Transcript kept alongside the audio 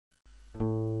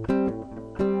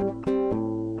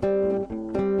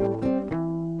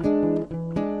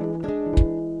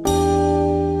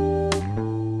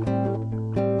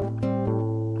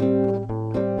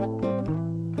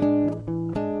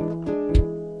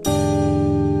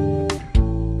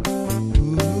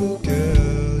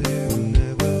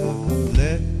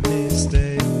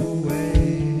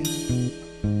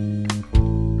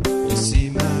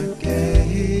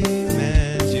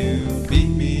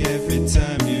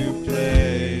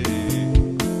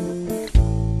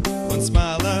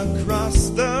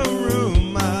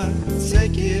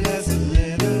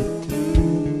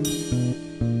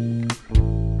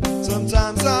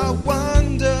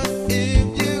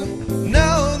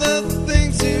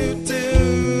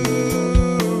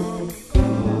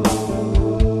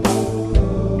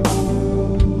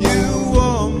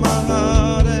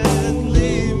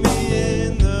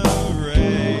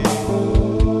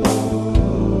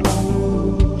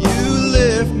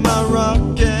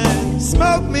smoke and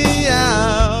smoke me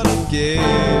out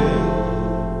again.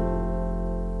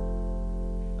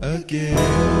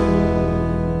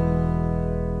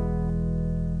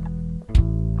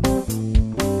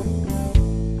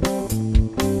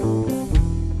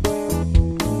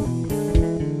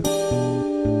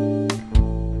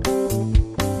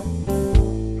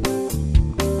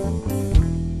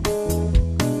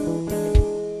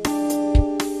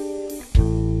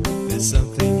 There's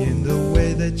something in the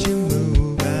way that you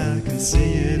move, I can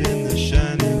see it in the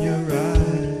shine in your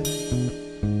eye.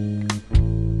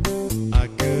 I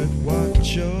could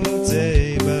watch all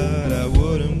day, but I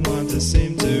wouldn't want to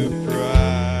seem to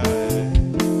pry.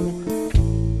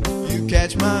 You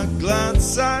catch my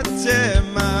glance, I tear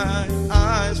my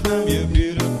eyes from your beauty.